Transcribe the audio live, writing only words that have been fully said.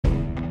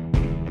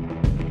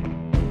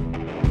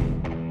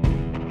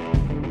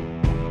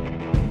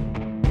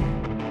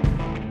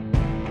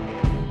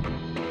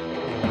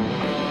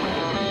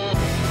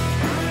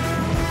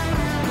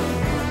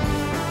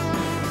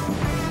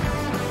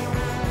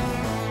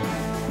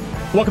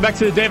Welcome back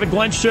to the David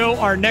Glenn Show.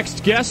 Our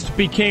next guest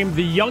became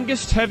the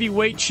youngest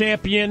heavyweight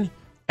champion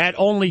at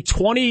only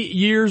 20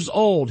 years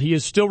old. He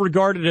is still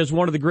regarded as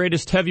one of the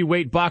greatest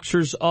heavyweight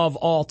boxers of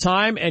all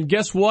time. And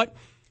guess what?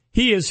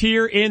 He is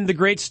here in the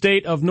great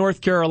state of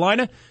North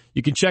Carolina.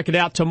 You can check it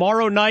out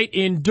tomorrow night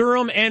in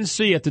Durham,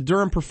 NC at the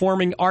Durham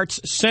Performing Arts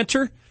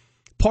Center,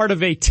 part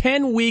of a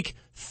 10-week,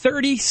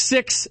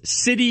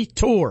 36-city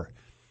tour.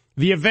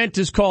 The event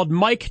is called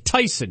Mike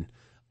Tyson,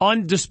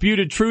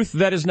 Undisputed Truth.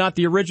 That is not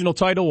the original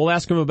title. We'll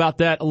ask him about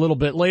that a little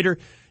bit later.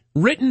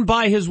 Written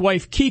by his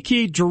wife,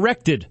 Kiki,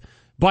 directed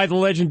by the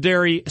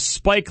legendary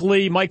Spike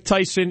Lee. Mike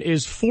Tyson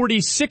is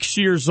 46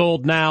 years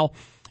old now,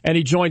 and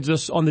he joins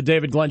us on the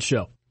David Glenn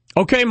Show.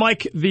 Okay,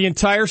 Mike, the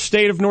entire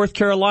state of North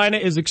Carolina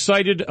is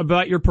excited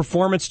about your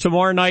performance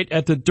tomorrow night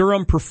at the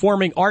Durham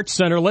Performing Arts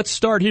Center. Let's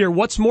start here.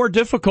 What's more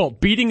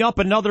difficult, beating up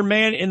another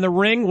man in the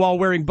ring while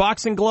wearing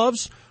boxing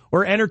gloves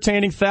or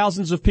entertaining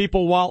thousands of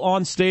people while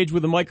on stage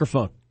with a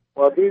microphone?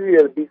 Well, it's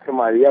easier to beat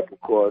somebody up,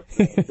 of course.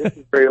 This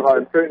is very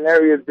hard. In certain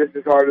areas, this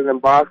is harder than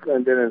boxing,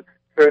 and then in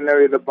certain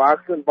areas of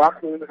boxing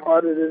is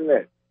harder than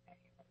that.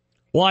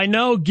 Well, I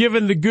know,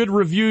 given the good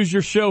reviews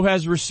your show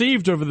has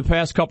received over the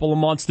past couple of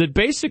months, that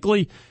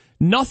basically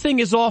nothing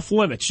is off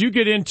limits. You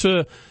get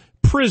into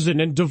prison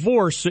and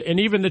divorce and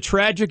even the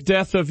tragic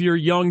death of your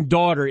young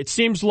daughter. It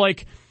seems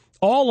like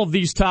all of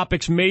these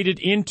topics made it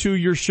into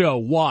your show.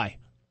 Why?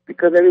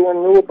 Because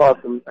everyone knew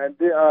about them. And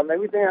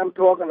everything I'm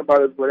talking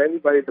about is what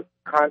everybody's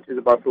conscious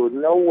about. So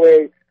there's no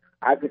way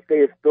I could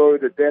say a story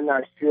that they're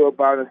not sure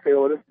about and say,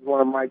 oh, this is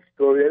one of Mike's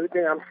stories.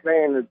 Everything I'm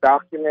saying is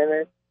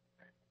documented.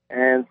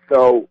 And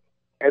so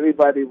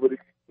everybody would,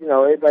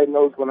 everybody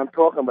knows what I'm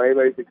talking about.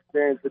 Everybody's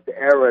experienced with the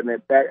era, and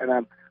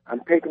I'm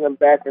taking them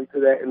back into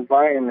that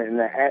environment and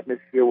that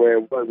atmosphere where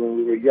it was when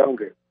we were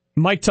younger.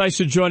 Mike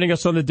Tyson joining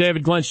us on the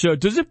David Glenn Show.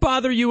 Does it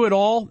bother you at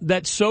all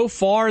that so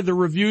far the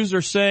reviews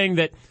are saying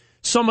that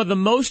some of the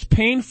most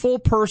painful,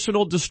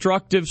 personal,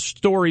 destructive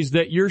stories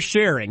that you're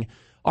sharing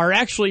are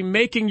actually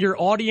making your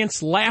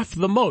audience laugh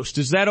the most?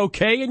 Is that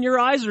okay in your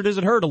eyes, or does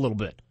it hurt a little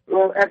bit?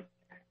 Well,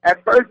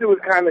 at first it was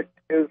kind of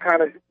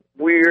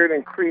weird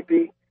and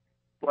creepy,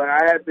 but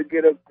I had to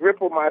get a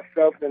grip on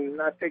myself and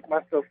not take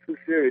myself too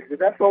seriously.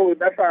 That's how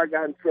I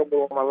got in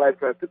trouble all my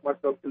life. I took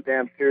myself too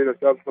damn serious.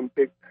 I was some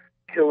big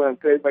killer, and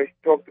everybody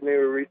talked to me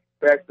with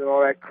respect and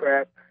all that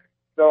crap.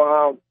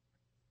 So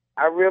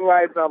I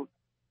realized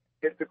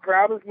if the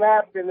crowd is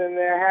laughing and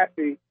they're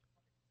happy,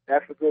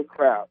 that's a good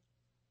crowd.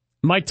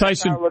 Mike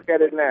Tyson. That's how I look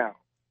at it now.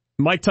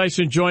 Mike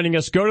Tyson joining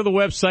us. Go to the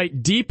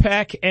website,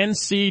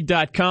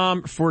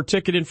 dpacnc.com, for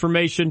ticket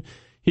information.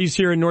 He's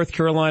here in North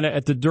Carolina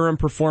at the Durham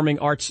Performing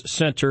Arts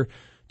Center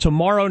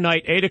tomorrow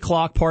night, 8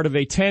 o'clock, part of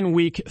a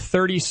 10-week,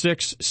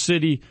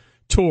 36-city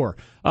tour.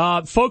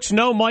 Folks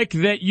know, Mike,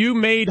 that you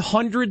made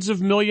hundreds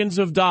of millions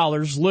of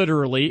dollars,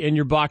 literally, in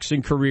your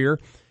boxing career,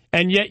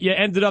 and yet you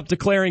ended up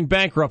declaring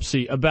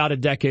bankruptcy about a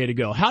decade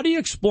ago. How do you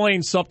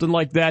explain something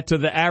like that to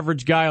the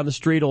average guy on the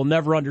street who will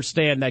never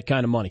understand that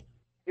kind of money?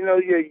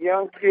 You're a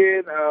young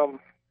kid.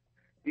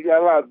 You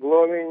got a lot of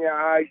glory in your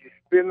eyes. You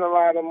spend a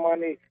lot of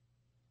money,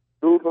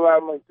 lose a lot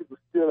of money. People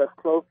steal that's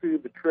close to you,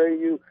 betray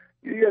you.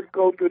 You just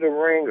go through the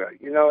ringer,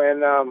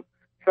 and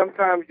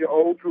sometimes you're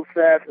old too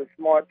fast and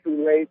smart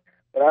too late.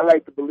 But I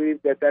like to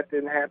believe that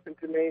didn't happen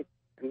to me,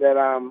 and that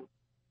I'm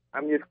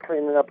just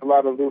cleaning up a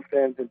lot of loose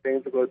ends, and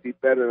things are going to be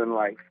better in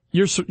life.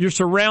 You're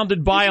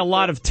surrounded by a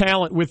lot of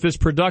talent with this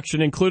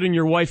production, including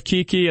your wife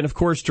Kiki, and of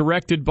course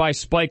directed by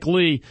Spike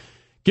Lee.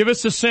 Give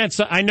us a sense.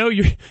 I know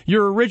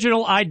your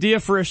original idea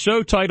for a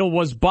show title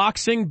was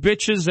Boxing,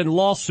 Bitches, and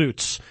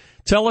Lawsuits.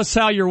 Tell us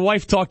how your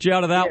wife talked you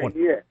out of that one.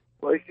 Yeah.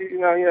 Well, she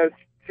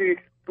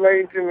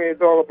explained to me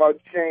it's all about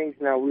change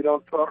now. We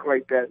don't talk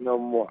like that no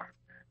more.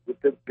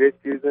 With the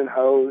bitches and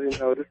hoes,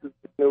 this is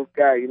the new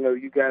guy.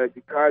 You got to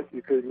be conscious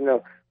because,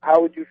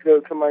 how would you feel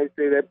if somebody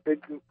say that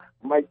bitch,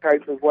 Mike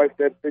Tyson's wife,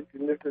 that bitch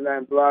and this and that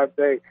and blah,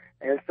 blah.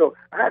 And so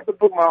I have to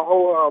put my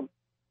whole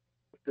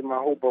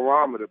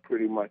barometer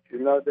pretty much,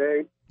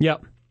 Dave?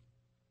 Yep.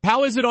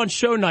 How is it on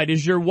show night?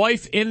 Is your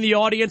wife in the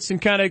audience and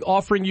kind of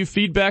offering you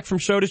feedback from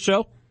show to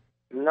show?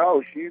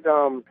 No, she's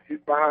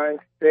behind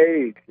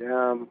stage,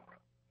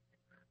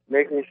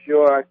 making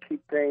sure I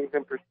keep things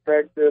in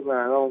perspective and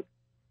I don't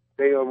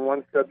stay on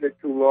one subject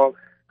too long.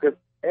 Because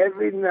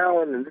every now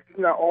and then, this is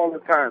not all the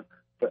time,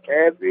 but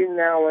every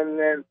now and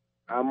then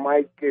I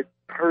might get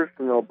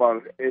personal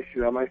about an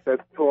issue. I might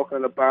start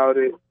talking about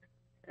it,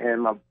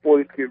 and my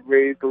voice get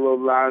raised a little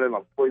louder,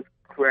 my voice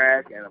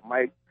crack, and I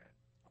might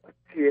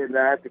tear, and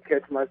I have to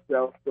catch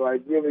myself. So I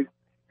really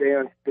stay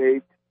on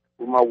stage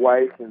with my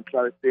wife and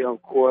try to stay on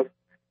course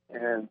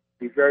and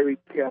be very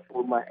careful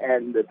with my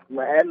ad-libs.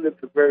 My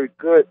ad-libs are very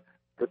good,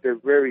 but they're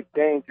very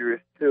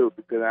dangerous, too,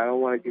 because I don't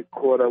want to get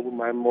caught up with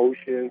my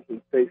emotions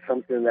and say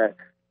something that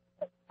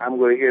I'm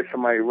going to hear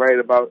somebody write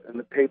about in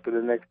the paper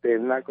the next day.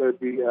 It's not going to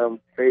be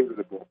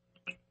favorable.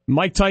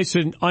 Mike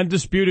Tyson,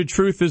 Undisputed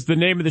Truth is the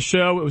name of the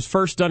show. It was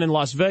first done in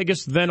Las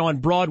Vegas, then on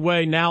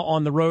Broadway, now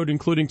on the road,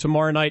 including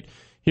tomorrow night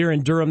here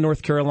in Durham,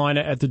 North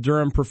Carolina at the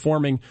Durham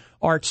Performing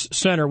Arts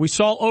Center. We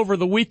saw over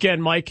the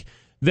weekend, Mike,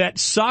 that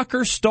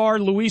soccer star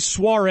Luis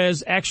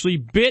Suarez actually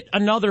bit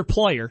another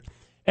player.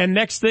 And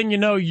next thing you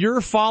know, you're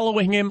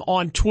following him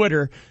on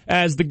Twitter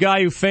as the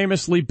guy who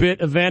famously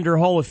bit Evander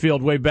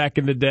Holyfield way back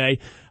in the day.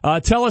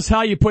 Tell us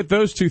how you put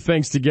those two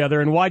things together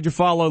and why'd you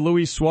follow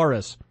Luis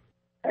Suarez?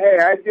 Hey,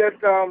 I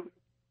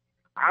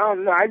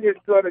don't know. I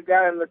just saw the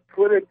guy on the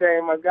Twitter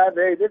thing. My God,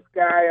 hey, this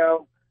guy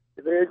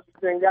is an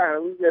interesting guy.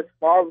 And we just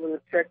followed him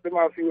and checked him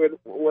out, see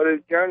what his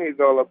journey is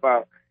all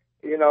about.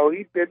 You know,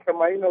 he bit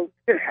somebody. You know,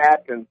 it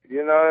happens.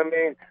 You know what I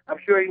mean? I'm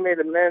sure he made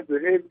amends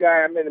with his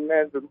guy. I made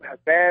amends with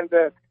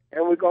Evander.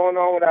 And we're going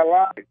on with our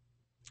lives.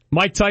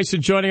 Mike Tyson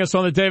joining us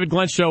on the David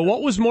Glenn Show.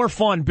 What was more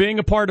fun, being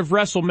a part of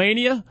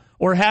WrestleMania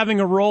or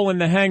having a role in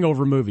the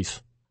Hangover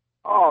movies?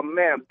 Oh,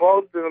 man,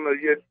 both of them are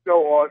just so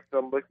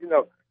awesome. But, you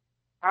know,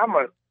 I'm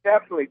a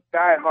definitely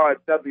diehard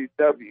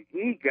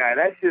WWE guy.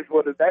 That's just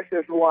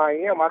who I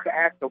am. I can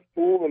act a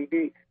fool and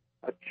be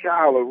a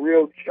child, a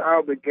real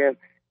child again,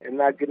 and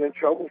not get in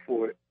trouble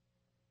for it.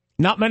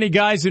 Not many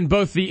guys in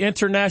both the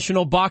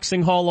International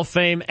Boxing Hall of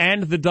Fame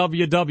and the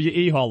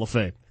WWE Hall of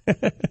Fame.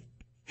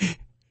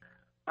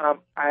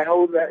 I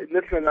hold that.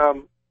 Listen,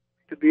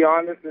 to be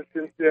honest and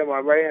sincere, my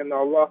right hand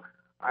Allah,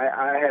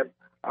 I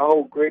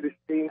hold great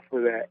esteem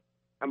for that.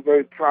 I'm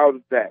very proud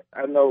of that.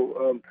 I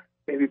know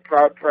maybe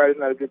pride is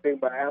not a good thing,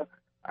 but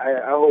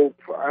I hold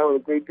a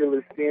great deal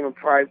of esteem and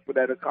pride for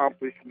that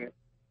accomplishment.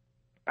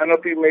 I know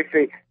people may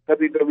say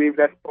WWE,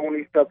 that's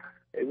phony stuff.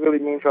 It really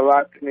means a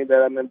lot to me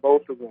that I'm in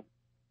both of them.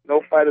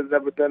 No fighter's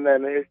ever done that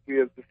in the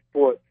history of the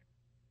sport.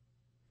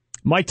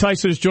 Mike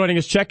Tyson is joining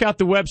us. Check out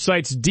the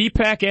websites,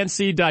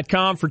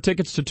 dpacnc.com for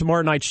tickets to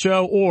tomorrow night's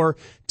show, or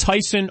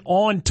Tyson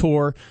on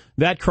Tour.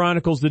 That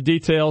chronicles the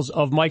details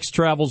of Mike's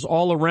travels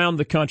all around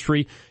the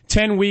country.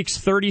 10 weeks,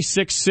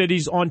 36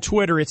 cities. On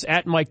Twitter, it's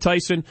at Mike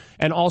Tyson,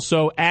 and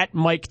also at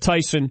Mike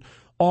Tyson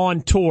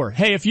on Tour.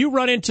 Hey, if you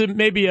run into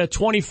maybe a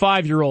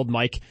 25-year-old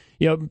Mike,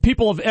 you know,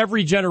 people of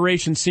every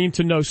generation seem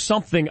to know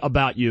something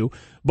about you,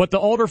 but the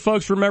older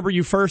folks remember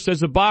you first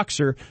as a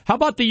boxer. How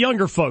about the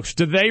younger folks?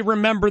 Do they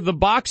remember the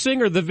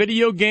boxing or the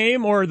video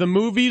game or the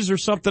movies or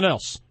something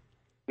else?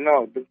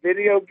 No, the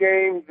video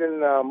games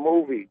and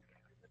movies.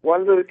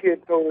 One little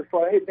kid told us,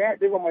 "Hey, Dad,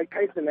 they were Mike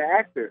Tyson, the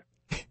actor."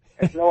 I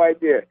had no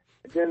idea.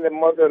 And then the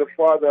mother or the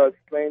father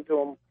explained to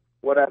him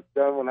what I've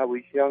done when I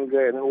was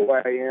younger and who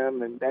I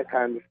am and that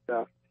kind of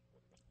stuff.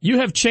 You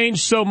have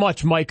changed so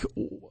much, Mike.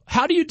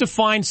 How do you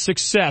define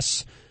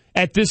success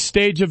at this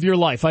stage of your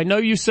life? I know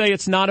you say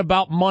it's not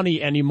about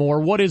money anymore.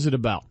 What is it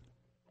about?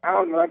 I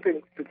don't know. I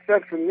think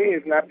success for me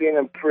is not being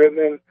in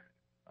prison,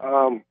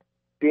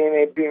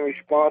 being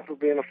responsible,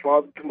 being a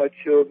father to my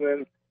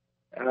children,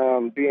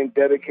 being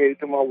dedicated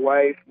to my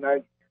wife, not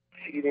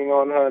cheating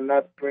on her,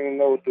 not bringing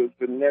those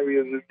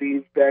venereal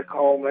disease back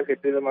home like I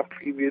did in my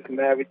previous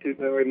marriages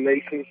and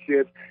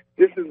relationships.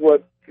 This is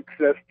what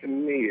success to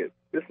me is.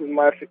 This is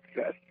my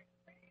success.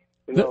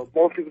 You know,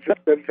 most people's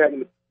success is having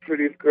the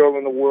prettiest girl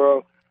in the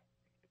world,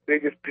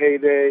 biggest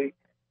payday,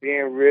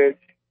 being rich.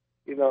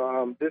 You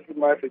know, this is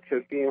my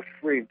success, being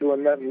free,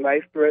 doing nothing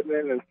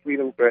life-threatening and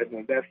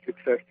freedom-threatening. That's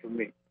success for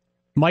me.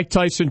 Mike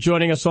Tyson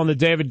joining us on the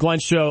David Glenn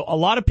Show. A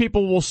lot of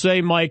people will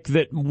say, Mike,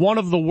 that one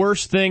of the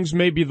worst things,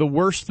 maybe the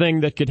worst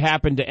thing that could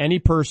happen to any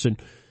person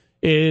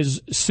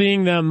is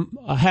seeing them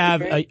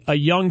have a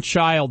young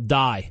child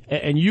die.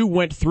 And you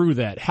went through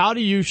that. How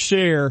do you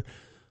share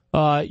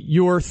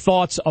your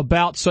thoughts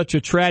about such a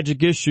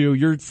tragic issue,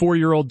 your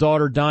 4-year-old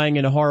daughter dying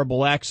in a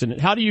horrible accident?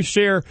 How do you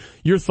share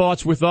your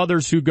thoughts with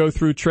others who go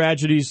through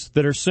tragedies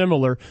that are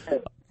similar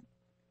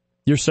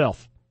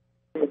yourself?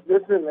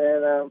 Listen,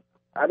 man,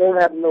 I don't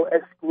have no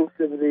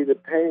exclusivity to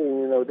pain.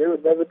 You know, there was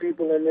other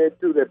people in there,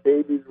 too, that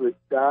babies were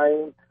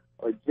dying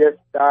or just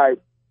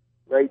died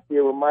right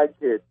there with my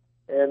kids.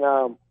 And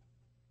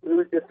it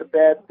was just a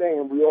bad thing,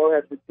 and we all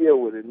had to deal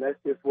with it, and that's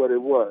just what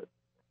it was.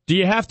 Do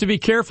you have to be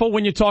careful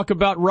when you talk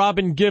about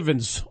Robin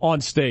Givens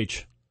on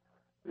stage?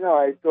 No,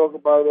 I talk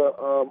about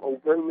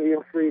overtly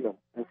and freedom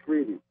and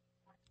freedom.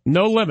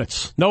 No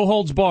limits, no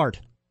holds barred.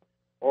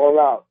 All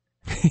out.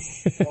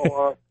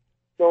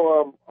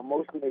 So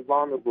emotionally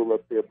vulnerable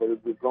up there, but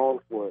we're going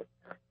for it.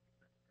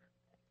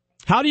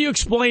 How do you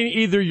explain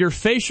either your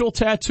facial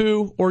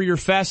tattoo or your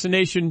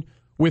fascination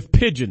with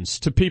pigeons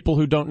to people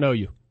who don't know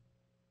you?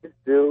 It's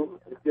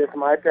just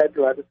my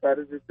tattoo. I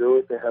decided to do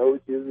it. The hell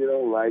with you. You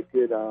don't like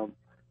it.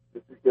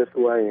 This is just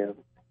who I am.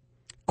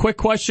 Quick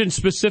question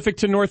specific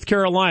to North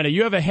Carolina.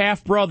 You have a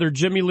half-brother,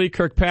 Jimmy Lee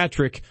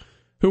Kirkpatrick,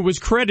 who was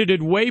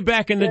credited way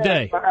back in the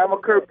day. I'm a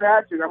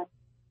Kirkpatrick.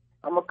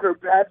 I'm a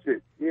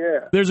Kirkpatrick,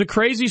 yeah. There's a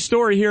crazy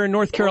story here in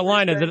North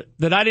Carolina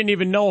that I didn't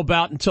even know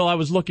about until I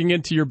was looking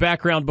into your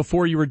background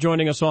before you were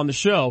joining us on the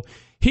show.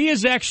 He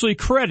is actually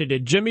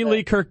credited, Jimmy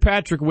Lee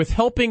Kirkpatrick, with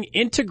helping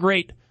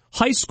integrate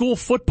high school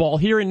football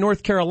here in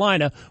North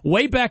Carolina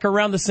way back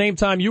around the same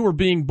time you were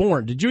being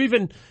born. Did you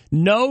even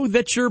know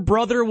that your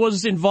brother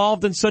was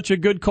involved in such a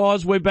good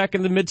cause way back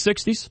in the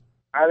mid-'60s?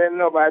 I didn't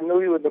know, but I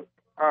knew he was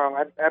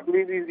I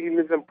believe he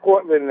lives in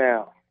Portland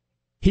now.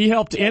 He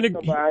helped excuse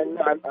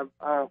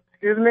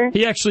me?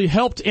 He actually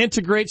helped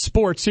integrate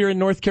sports here in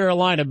North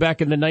Carolina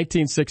back in the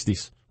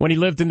 1960s when he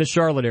lived in the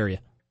Charlotte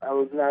area. I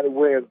was not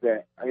aware of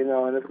that.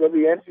 And it's going to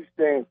be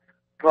interesting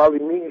probably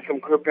meeting some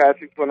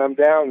Kirkpatricks when I'm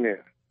down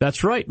there.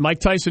 That's right. Mike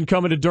Tyson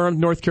coming to Durham,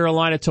 North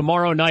Carolina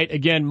tomorrow night.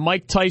 Again,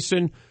 Mike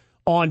Tyson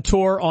on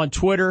tour on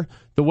Twitter.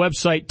 The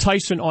website,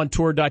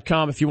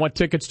 TysonOnTour.com. If you want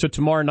tickets to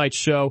tomorrow night's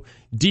show,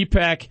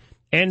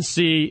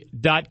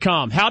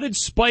 DPACNC.com. How did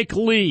Spike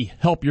Lee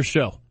help your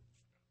show?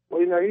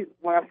 Well,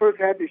 when I first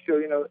had this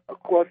show,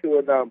 of course it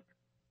was,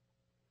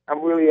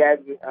 I'm really I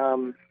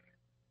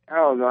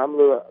don't know, I'm a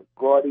little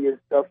gaudy and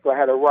stuff, so I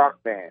had a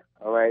rock band,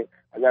 all right?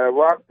 I got a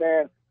rock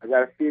band, I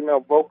got a female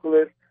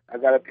vocalist, I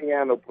got a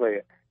piano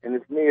player, and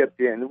it's me up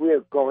there, and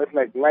we're going, it's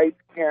like lights,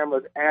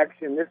 cameras,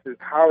 action. This is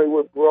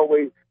Hollywood,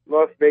 Broadway,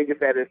 Las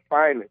Vegas at its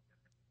finest.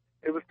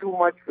 It was too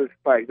much for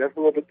Spike. That's a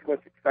little bit too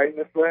much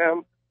excitement for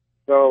him,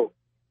 so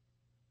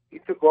he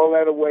took all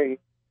that away.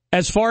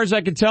 As far as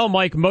I can tell,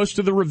 Mike, most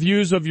of the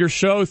reviews of your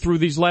show through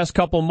these last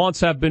couple of months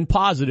have been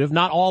positive.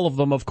 Not all of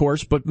them, of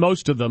course, but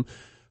most of them.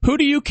 Who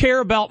do you care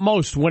about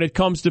most when it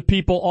comes to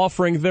people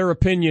offering their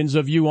opinions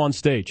of you on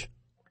stage?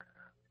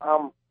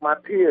 My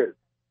peers.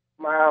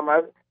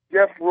 My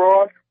Jeff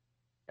Ross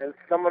and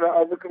some of the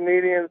other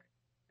comedians,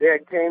 they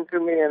came to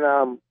me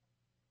and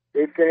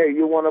they said, hey,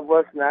 you're one of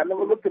us. Now, I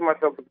never looked at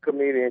myself as a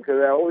comedian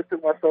because I always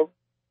took myself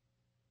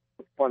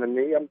fun of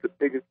me. I'm the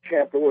biggest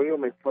champ in the world. He'll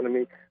make fun of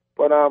me.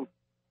 But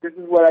this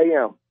is what I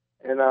am.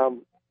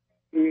 And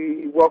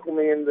he welcomed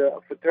me in the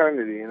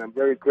fraternity, and I'm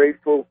very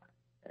grateful.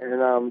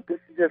 And this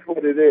is just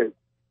what it is.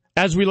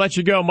 As we let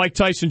you go, Mike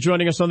Tyson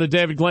joining us on the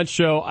David Glenn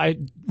Show. I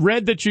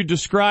read that you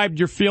described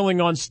your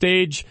feeling on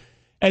stage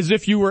as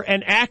if you were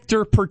an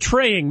actor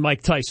portraying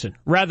Mike Tyson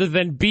rather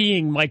than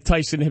being Mike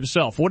Tyson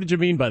himself. What did you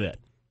mean by that?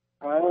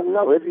 I don't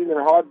know. It's even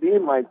hard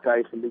being Mike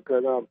Tyson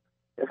because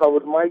if I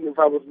was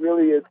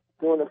really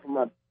doing it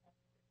from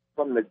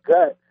the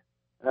gut,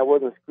 and I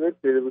wasn't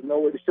scripted, there was no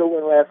way. The show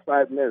wouldn't last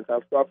 5 minutes.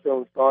 I'll start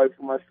feeling sorry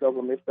for myself.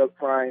 I may start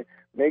crying,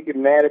 may get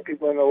mad at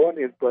people in the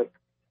audience, but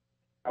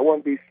I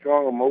wouldn't be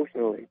strong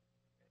emotionally.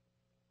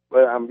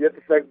 But just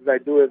the fact that I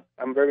do it,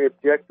 I'm very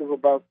objective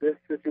about this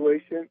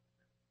situation.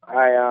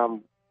 I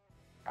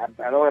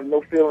don't have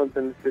no feelings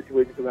in this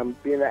situation because I'm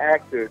being an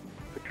actor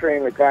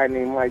portraying a guy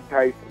named Mike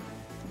Tyson.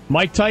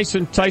 Mike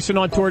Tyson,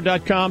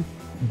 TysonOnTour.com,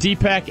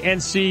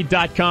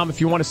 DPACNC.com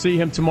if you want to see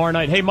him tomorrow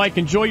night. Hey, Mike,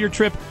 enjoy your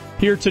trip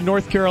here to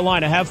North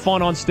Carolina. Have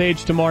fun on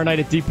stage tomorrow night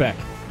at DPAC.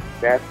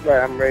 That's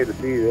right. I'm ready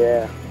to be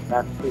there.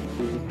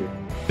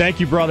 Thank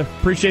you, brother.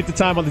 Appreciate the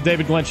time on the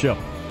David Glenn Show.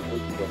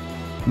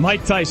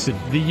 Mike Tyson,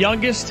 the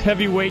youngest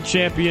heavyweight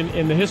champion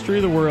in the history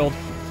of the world.